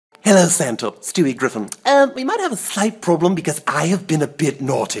Hello, Santa. Stewie Griffin. We might have a slight problem because I have been a bit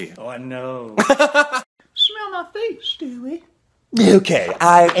naughty. Oh, I know. Smell my face, Stewie. Okay,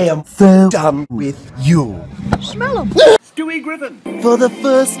 I am so done with you. Smell him. Stewie Griffin. For the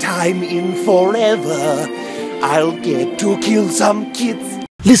first time in forever, I'll get to kill some kids.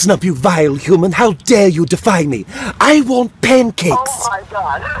 Listen up, you vile human. How dare you defy me? I want pancakes. Oh my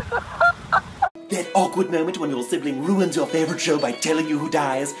god. That awkward moment when your sibling ruins your favorite show by telling you who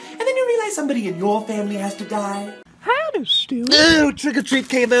dies, and then you realize somebody in your family has to die. Howdy, Stewie. Oh, trick-or-treat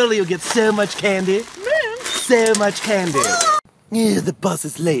came early. You'll get so much candy. Man. So much candy. Yeah, the bus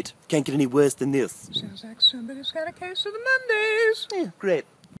is late. Can't get any worse than this. Sounds like somebody's got a case of the Mondays. Yeah, great.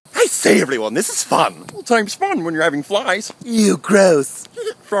 I say, everyone, this is fun. All time's fun when you're having flies. You gross.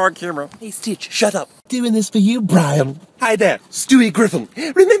 Frog camera. Hey, Stitch, shut up. Doing this for you, Brian. Hi there, Stewie Griffin.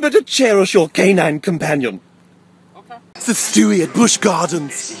 Remember to cherish your canine companion. Okay. It's the Stewie at Busch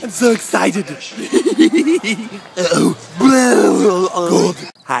Gardens. I'm so excited. Oh, good.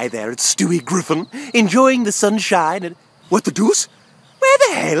 Hi there, it's Stewie Griffin, enjoying the sunshine and... What the deuce? Where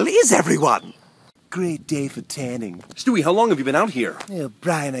the hell is everyone? Great day for tanning. Stewie, how long have you been out here? Oh,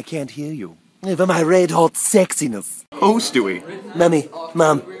 Brian, I can't hear you. For my red-hot sexiness. Oh, Stewie. Mummy,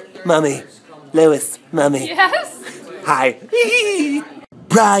 Mum, Mummy, Lois, Mummy. Yes? Hi.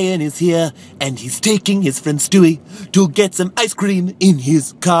 Brian is here, and he's taking his friend Stewie to get some ice cream in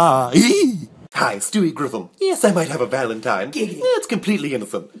his car. Hi, Stewie Griffin. Yes, I might have a Valentine. Giggity. It's completely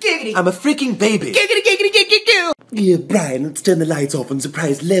innocent. Giggity. I'm a freaking baby. Giggity, giggity, giggity, giggity. Yeah, Brian, let's turn the lights off and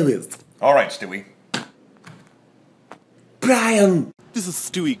surprise Lois. All right, Stewie. Brian! This is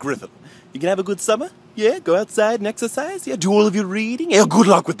Stewie Griffin. You can have a good summer? Yeah, go outside and exercise? Yeah, do all of your reading? Yeah, good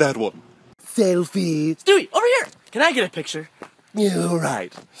luck with that one. Selfie. Stewie, over here. Can I get a picture? Yeah, all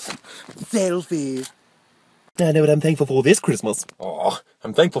right. Selfie. I know what I'm thankful for this Christmas. Aw,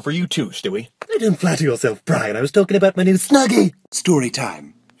 I'm thankful for you too, Stewie. Don't flatter yourself, Brian. I was talking about my new Snuggie. Story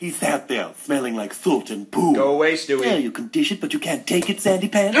time. He sat there, smelling like salt and poo. Go away, Stewie. Yeah, you can dish it, but you can't take it, Sandy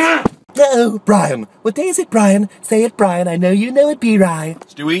Pants. Uh-oh, Brian. What day is it, Brian? Say it, Brian. I know you know it, B-Rye.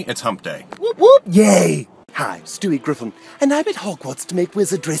 Stewie, it's hump day. Whoop, whoop. Yay. Hi, Stewie Griffin. And I'm at Hogwarts to make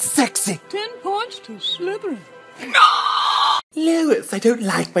wizardry sexy. 10 points to Slytherin. Lois, I don't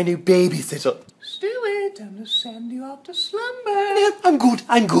like my new babysitter. Stewie, time to send you off to slumber. Yeah,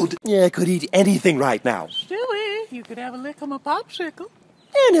 I'm good. Yeah, I could eat anything right now. Stewie, you could have a lick on my popsicle.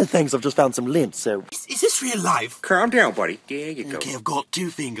 Yeah, no thanks, I've just found some lint, so... Is this real life? Calm down, buddy. There you go. Okay, I've got 2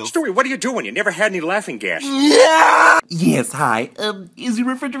 fingers. Stewie, what are you doing? You never had any laughing gas. Yeah! Yes, hi. Is your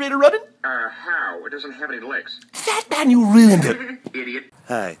refrigerator running? How? It doesn't have any legs. Fat man, you ruined it. Idiot.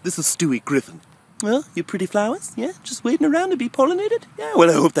 Hi, this is Stewie Griffin. Well, your pretty flowers? Yeah, just waiting around to be pollinated? Yeah, well,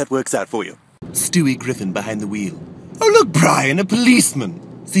 I hope that works out for you. Stewie Griffin behind the wheel. Oh, look, Brian, a policeman.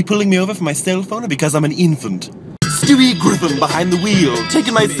 Is he pulling me over for my cell phone or because I'm an infant? Stewie Griffin behind the wheel,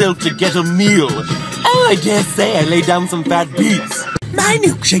 taking myself to get a meal. Oh, I dare say I lay down some fat beats. My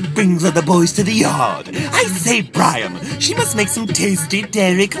milkshake brings other boys to the yard. I say, Brian, she must make some tasty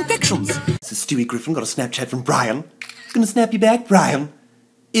dairy confections. This is Stewie Griffin, got a Snapchat from Brian. Gonna snap you back, Brian?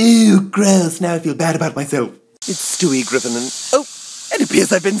 Ew, gross, now I feel bad about myself. It's Stewie Griffin and... Oh, it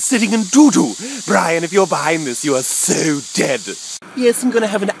appears I've been sitting in doo-doo. Brian, if you're behind this, you are so dead. Yes, I'm gonna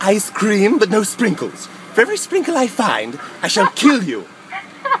have an ice cream, but no sprinkles. For every sprinkle I find, I shall kill you.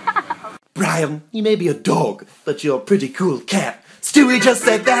 Brian, you may be a dog, but you're a pretty cool cat. Stewie just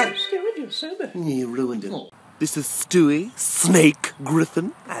said that. Stewie just said that. You ruined it. This is Stewie, Snake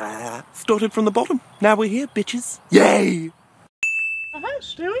Griffin. Started from the bottom. Now we're here, bitches. Yay! Hi,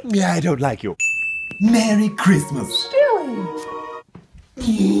 Stewie. Yeah, I don't like you. Merry Christmas. Stewie.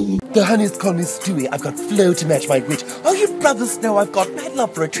 The honeys call me Stewie. I've got flow to match my wit. Oh, you brothers know I've got mad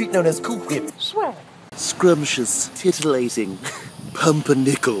love for a treat known as Cool Whip. Swag. Scrumptious, titillating,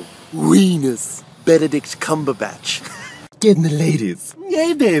 pumpernickel, weenus, Benedict Cumberbatch. Getting the ladies.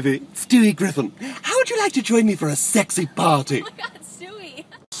 Yay, baby. Stewie Griffin. How would you like to join me for a sexy party? Oh my god, Stewie.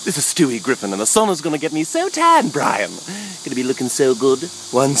 This is Stewie Griffin, and the sun is gonna get me so tan, Brian. Gonna be looking so good.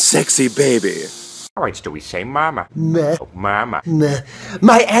 One sexy baby. All right, Stewie, say mama. Meh. Oh, mama. Meh.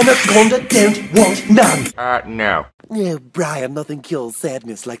 My anaconda don't want none. No. Yeah, Brian, nothing kills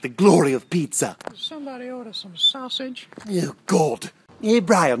sadness like the glory of pizza. Somebody order some sausage. Oh, God. Hey,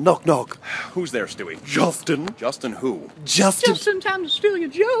 Brian, knock, knock. Who's there, Stewie? Justin. Justin who? Justin. Just in time to steal your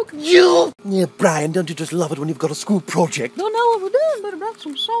joke. You. Yeah, Brian, don't you just love it when you've got a school project? Don't know what we're doing, but I brought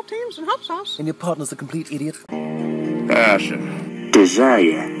some saltines and hot sauce. And your partner's a complete idiot? Passion.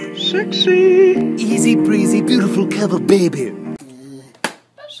 Desire. Sexy. Easy breezy, beautiful cover, baby.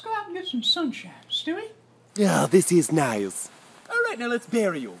 Let's go out and get some sunshine, Stewie. Yeah, this is nice. All right, now let's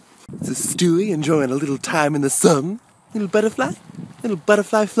bury you. This is Stewie enjoying a little time in the sun. Little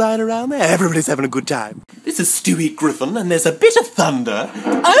butterfly flying around there. Everybody's having a good time. This is Stewie Griffin, and there's a bit of thunder.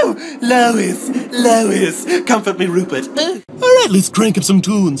 Oh, Lois, comfort me, Rupert. All right, let's crank up some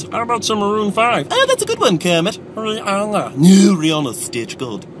tunes. How about some Maroon 5? Oh, that's a good one, Kermit. Rihanna. No, Rihanna's stitch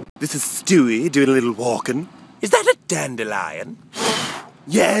good. This is Stewie doing a little walking. Is that a dandelion?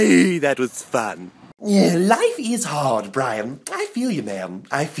 Yay, that was fun. Yeah, life is hard, Brian. I feel you, man.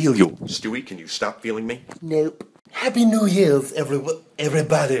 I feel you. Stewie, can you stop feeling me? Nope. Happy New Year's, everybody.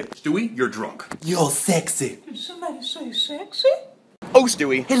 Stewie, you're drunk. You're sexy. Did somebody say sexy? Oh,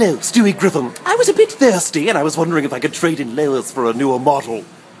 Stewie. Hello, Stewie Griffin. I was a bit thirsty, and I was wondering if I could trade in Lois for a newer model.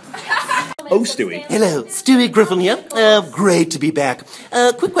 Oh, Stewie. Hello, Stewie Griffin here. Great to be back.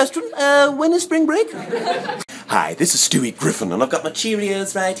 Quick question. When is spring break? Hi, this is Stewie Griffin, and I've got my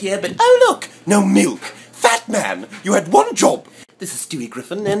Cheerios right here, but oh look, no milk. Fat man, you had one job. This is Stewie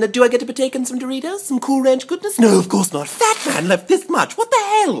Griffin, and do I get to partake in some Doritos? Some Cool Ranch goodness? No, of course not. Fat man left this much. What the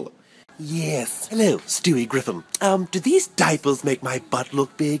hell? Yes. Hello, Stewie Griffin. Do these diapers make my butt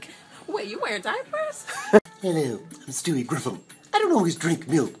look big? Wait, you wear diapers? Hello, I'm Stewie Griffin. I don't always drink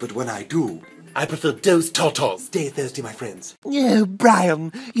milk, but when I do, I prefer Dose Totos. Stay thirsty, my friends. Oh,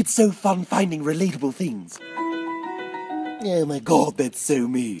 Brian, it's so fun finding relatable things. Oh my God, that's so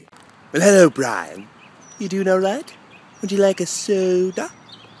me. Well, hello, Brian. You doing all right? Would you like a soda?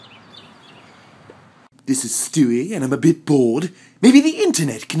 This is Stewie, and I'm a bit bored. Maybe the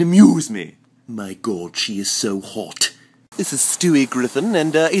internet can amuse me. My God, she is so hot. This is Stewie Griffin,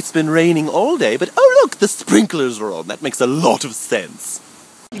 and it's been raining all day, but oh look, the sprinklers are on. That makes a lot of sense.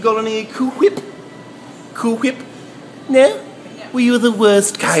 You got any Cool Whip? Cool Whip? No? Well, you're the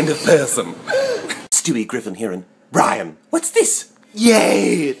worst kind of person. Stewie Griffin here, and Brian, what's this?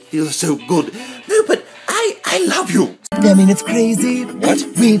 Yay, it feels so good. No, but I love you. I mean, it's crazy. What?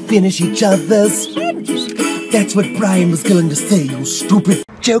 We finish each other's. That's what Brian was going to say, you stupid.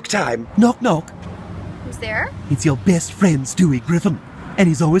 Joke time. Knock, knock. Who's there? It's your best friend, Stewie Griffin. And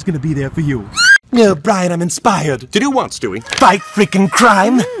he's always going to be there for you. No, Brian, I'm inspired. To do what, Stewie? Fight freaking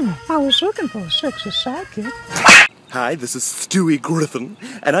crime. I was looking for a sexy sidekick. Hi, this is Stewie Griffin,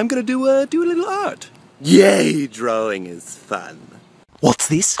 and I'm going to do a little art. Yay, drawing is fun. What's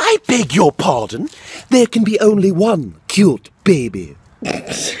this? I beg your pardon? There can be only one cute baby.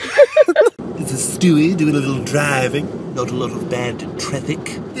 This is Stewie doing a little driving. Not a lot of bad traffic.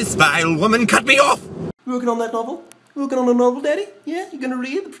 This vile woman cut me off! Working on that novel? Working on a novel, Daddy? Yeah? You gonna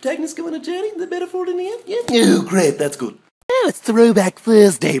read? The protagonist go on a journey? The metaphor in the end? Yeah? Oh, great, that's good. Oh, it's Throwback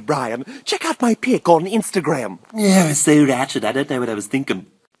Thursday, Brian. Check out my pic on Instagram. Yeah, it's so ratchet, I don't know what I was thinking.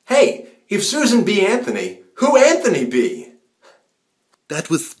 Hey, if Susan be Anthony, who Anthony be? That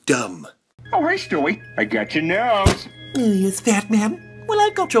was dumb. Oh, hey, Stewie. I got your nose. Oh, yes, fat man. Well, I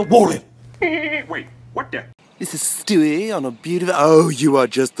got your wallet. Wait, what the? This is Stewie on a beautiful... Oh, you are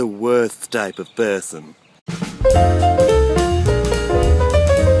just the worst type of person.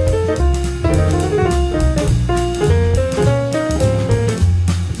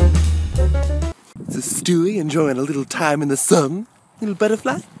 This is Stewie enjoying a little time in the sun. Little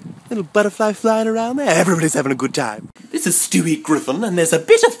butterfly flying around there. Everybody's having a good time. This is Stewie Griffin, and there's a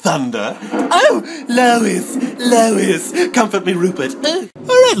bit of thunder. Oh, Lois, comfort me, Rupert. All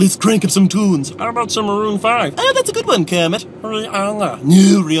right, let's crank up some tunes. How about some Maroon 5? Oh, that's a good one, Kermit. Rihanna.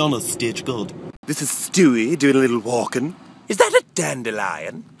 No, Rihanna's stitch good. This is Stewie doing a little walking. Is that a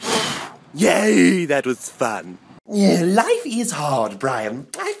dandelion? Yay, that was fun. Yeah, life is hard, Brian.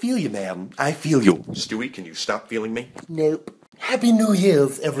 I feel you, man. I feel you. Stewie, can you stop feeling me? Nope. Happy New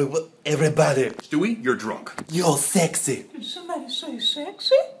Year's, everybody. Stewie, you're drunk. You're sexy. Did somebody say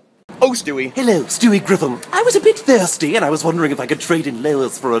sexy? Oh, Stewie. Hello, Stewie Griffin. I was a bit thirsty, and I was wondering if I could trade in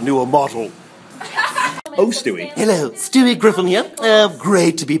Lois for a newer model. Oh, Stewie. Hello, Stewie Griffin here.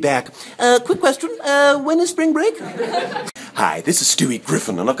 Great to be back. Quick question. When is spring break? Hi, this is Stewie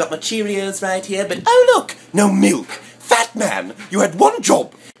Griffin, and I've got my Cheerios right here, but oh look, no milk. Fat man, you had one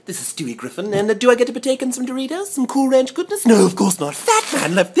job. This is Stewie Griffin, and do I get to partake in some Doritos? Some Cool Ranch goodness? No, of course not. Fat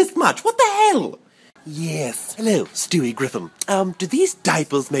man left this much. What the hell? Yes. Hello, Stewie Griffin. Do these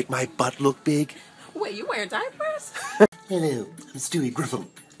diapers make my butt look big? Wait, you wear diapers? Hello, I'm Stewie Griffin.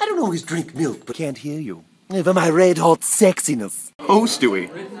 I don't always drink milk, but can't hear you. Over my red-hot sexiness. Oh, Stewie.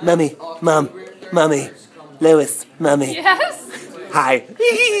 Mummy, Lois, Mummy. Yes? Hi.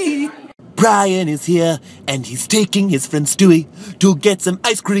 Brian is here, and he's taking his friend Stewie to get some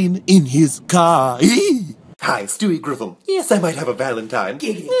ice cream in his car. Hi, Stewie Griffin. Yes, I might have a Valentine.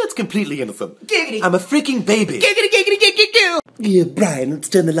 Giggity. Yeah, it's completely innocent. Giggity. I'm a freaking baby. Giggity, giggity, giggity, giggity. Yeah, Brian, let's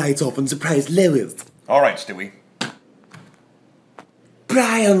turn the lights off and surprise Lois. All right, Stewie.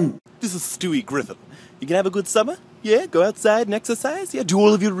 Brian! This is Stewie Griffin. You can have a good summer? Yeah, go outside and exercise? Yeah, do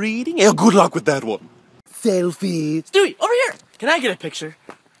all of your reading? Yeah, good luck with that one. Selfie. Stewie, over here. Can I get a picture?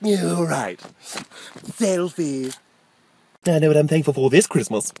 Yeah, all right. Selfie. I know what I'm thankful for this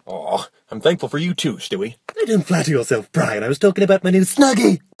Christmas. Aw, I'm thankful for you too, Stewie. Don't flatter yourself, Brian. I was talking about my new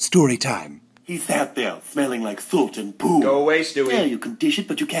Snuggie. Story time. He's out there, smelling like salt and poo. Go away, Stewie. Yeah, you can dish it,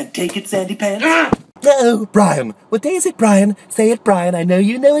 but you can't take it, Sandy Pants. Uh-oh, Brian. What day is it, Brian? Say it, Brian. I know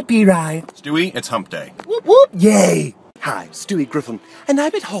you know it, B-Rye. Stewie, it's hump day. Whoop, whoop. Yay. Hi, Stewie Griffin, and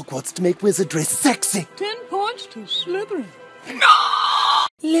I'm at Hogwarts to make wizardry sexy. 10 points to Slytherin.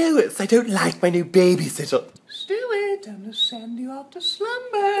 Lois, I don't like my new babysitter. Stewie, time to send you off to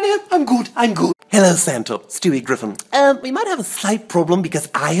slumber. Yeah, I'm good. Hello, Santa. Stewie Griffin. We might have a slight problem because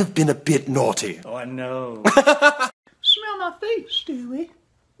I have been a bit naughty. Oh, I know. Smell my face, Stewie.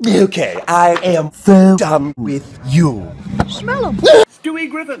 Okay, I am so done with you. Smell 'em. Stewie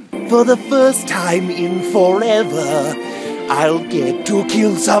Griffin. For the first time in forever, I'll get to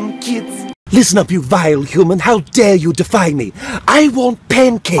kill some kids. Listen up, you vile human. How dare you defy me? I want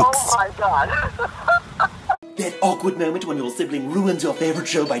pancakes. Oh my god. That awkward moment when your sibling ruins your favorite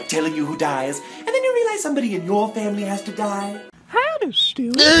show by telling you who dies, and then you realize somebody in your family has to die. Howdy,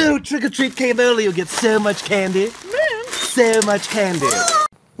 Stewie. Oh, trick-or-treat came early. You'll get so much candy. Man, So much candy.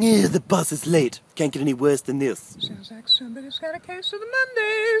 Yeah, the bus is late. Can't get any worse than this. sounds like somebody's got a case of the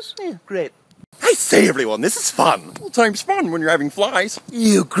Mondays. Yeah, great. I say, everyone, this is fun. All time's fun when you're having flies.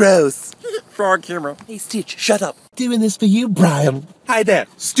 You gross. Frog camera. Hey, Stitch, shut up. Doing this for you, Brian. Hi there,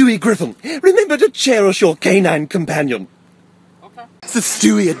 Stewie Griffin. Remember to cherish your canine companion. Okay. This is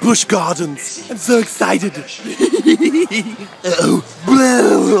Stewie at Busch Gardens. I'm so excited. Good.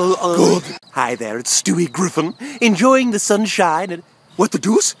 Hi there, it's Stewie Griffin. Enjoying the sunshine and... What the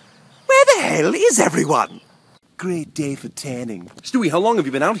deuce? Where the hell is everyone? Great day for tanning. Stewie, how long have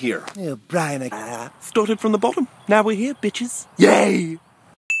you been out here? Oh, Brian, I started from the bottom. Now we're here, bitches. Yay!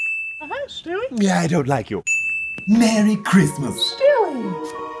 Hi, Stewie. Yeah, I don't like you. Merry Christmas.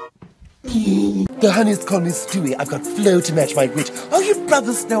 Stewie. The honeys call me Stewie. I've got flow to match my wit. Oh, you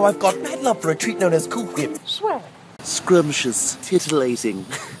brothers know I've got mad love for a treat known as Cool Whip. Swag. Scrumptious, titillating,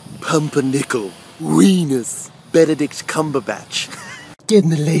 pumpernickel, weenus, Benedict Cumberbatch.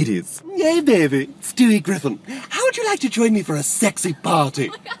 Getting the ladies. Yay, baby. Stewie Griffin. How would you like to join me for a sexy party?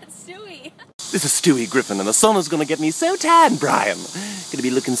 Oh my god, Stewie. This is Stewie Griffin, and the sun is gonna get me so tan, Brian. Gonna be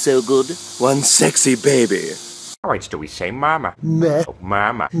looking so good. One sexy baby. All right, Stewie, say mama. Meh, Oh,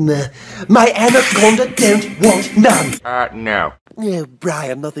 mama. meh. My anaconda don't want none. No. Yeah,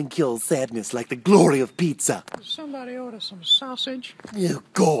 Brian, nothing kills sadness like the glory of pizza. Somebody order some sausage. Oh,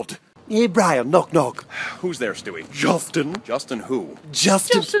 God. Hey, Brian, knock, knock. Who's there, Stewie? Justin. Justin who?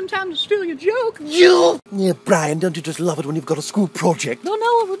 Justin. Just in time to steal your joke. You. Yeah, Brian, don't you just love it when you've got a school project? Don't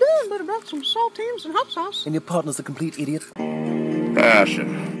know what we're doing, but I brought some saltines and hot sauce. And your partner's a complete idiot?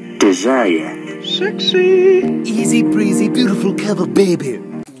 Passion. Desire. Sexy. Easy breezy, beautiful cover baby.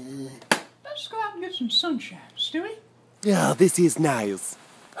 Let's go out and get some sunshine, Stewie. Yeah, this is nice.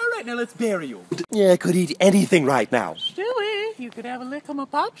 All right, now let's bury you. Yeah, I could eat anything right now. Stewie, you could have a lick on my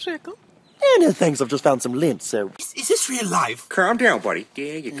popsicle. No thanks, I've just found some lint, so... Is this real life? Calm down, buddy.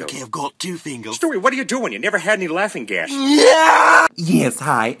 There you go. Okay, I've got 2 fingers. Stewie, what are you doing? You never had any laughing gas. Yes,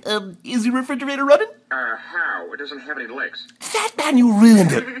 hi. Is your refrigerator running? How? It doesn't have any legs. Fat man, you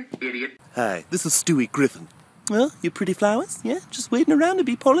ruined it. Idiot. Hi, this is Stewie Griffin. Well, you pretty flowers? Yeah, just waiting around to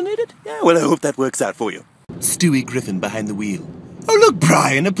be pollinated? Yeah, well, I hope that works out for you. Stewie Griffin behind the wheel. Oh, look,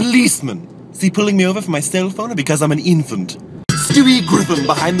 Brian, a policeman. Is he pulling me over for my cell phone or because I'm an infant? Stewie Griffin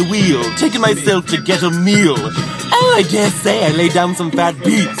behind the wheel, taking myself to get a meal. Oh, I dare say I laid down some fat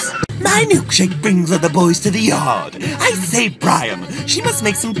beats. My milkshake brings other boys to the yard. I say, Brian, she must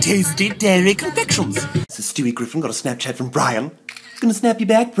make some tasty dairy confections. This is Stewie Griffin, got a Snapchat from Brian. Gonna snap you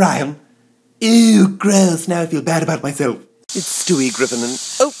back, Brian? Ew, gross, now I feel bad about myself. It's Stewie Griffin and...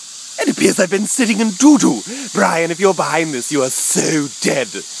 Oh, it appears I've been sitting in doo-doo. Brian, if you're behind this, you are so dead.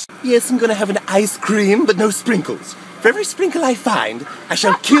 Yes, I'm gonna have an ice cream, but no sprinkles. For every sprinkle I find, I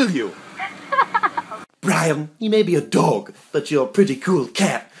shall kill you. Brian, you may be a dog, but you're a pretty cool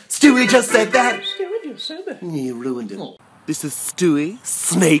cat. Stewie just said that. Stewie just said that. You ruined it. This is Stewie,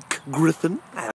 Snake Griffin.